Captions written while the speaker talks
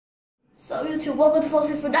So YouTube, welcome to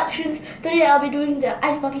Fawcett Productions. Today I'll be doing the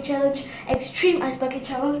Ice Bucket Challenge, Extreme Ice Bucket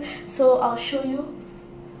Challenge. So I'll show you.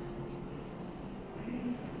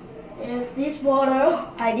 If this water,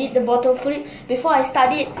 I did the bottle flip. Before I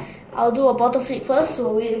start it, I'll do a bottle flip first,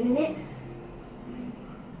 so wait a minute.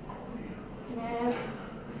 I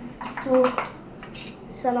have to,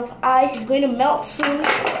 son of ice is going to melt soon,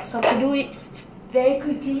 so I have to do it very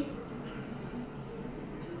quickly.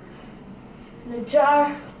 In a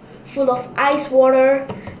jar full of ice water,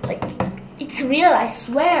 like it's real, I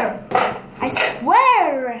swear. I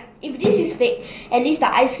swear. If this is fake, at least the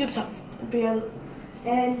ice cubes are real.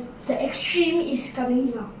 And the extreme is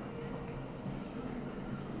coming now.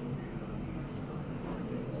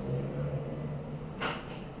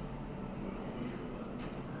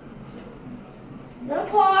 Gonna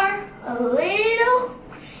pour a little.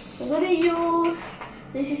 I'm gonna use,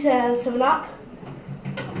 this is a 7-Up.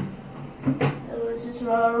 This is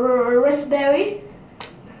raspberry.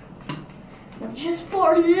 I'll just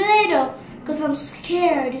pour a little because I'm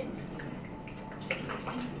scared.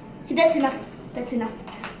 Okay, that's enough. That's enough.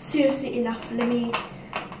 Seriously enough. Let me.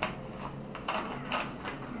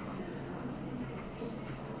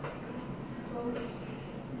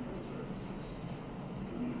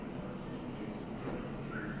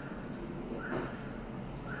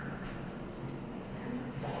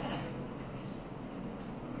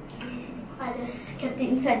 I just kept it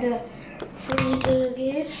inside the freezer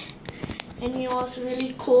again, and it was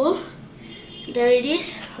really cool. There it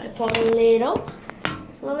is. I poured a little.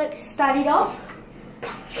 So let's start it off.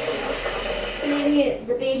 Clean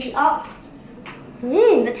the baby up.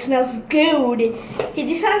 That smells good. Okay,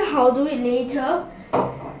 this one I'll do it later.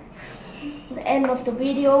 The end of the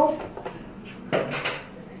video.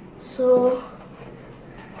 So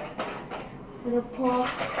I'm gonna pour.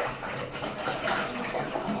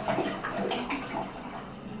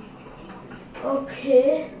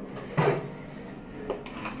 Okay.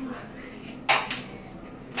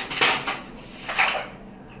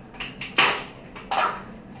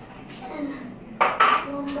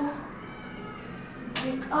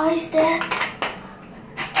 Make ice there.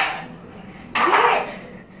 Good.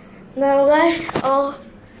 Now guys, all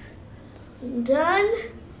done.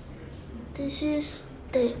 This is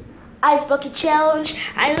the Ice Bucket Challenge.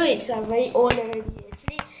 I know it's a very old already.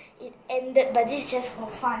 Actually, it ended, but this is just for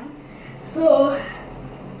fun. So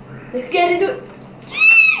let's get into it.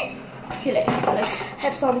 Okay, let's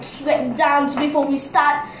have some sweat and dance before we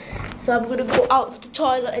start. So I'm gonna go out of the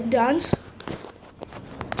toilet and dance.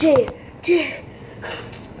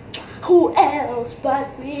 Who else but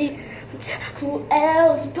we? Who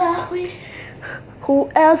else but we? Who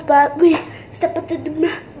else but we? Step up to the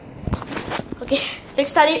mat. Okay,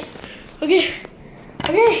 let's start it. Okay,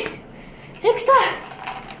 let's start.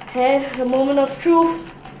 And the moment of truth.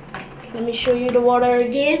 Let me show you the water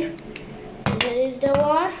again. There is the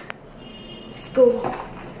one. Let's go.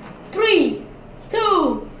 3,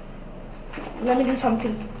 2. Let me do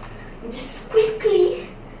something. Just quickly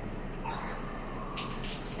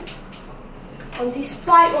on this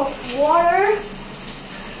pipe of water,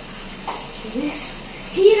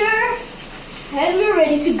 this heater, and we're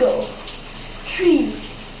ready to go. 3,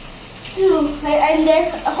 2, and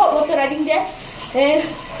there's a hot water running there, and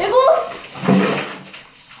it goes.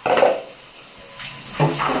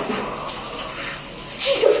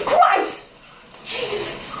 Jesus Christ!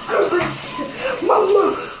 Jesus Christ!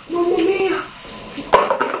 Mamma mia!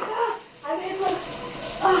 I'm able.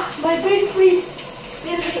 My brain freeze.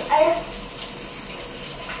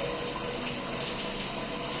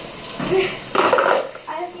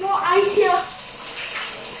 I have no ice here.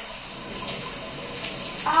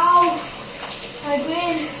 Ow! My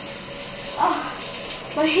brain.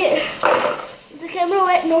 My head. Is the camera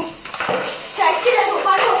wet? No. Okay, I still have a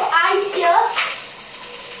bunch of ice here.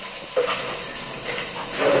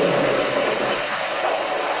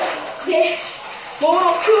 Okay, moment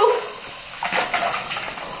of truth.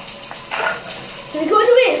 Let's go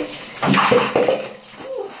to it.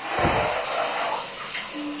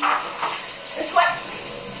 That's what.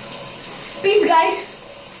 Peace, guys.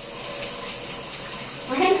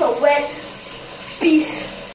 My hands are wet. Peace.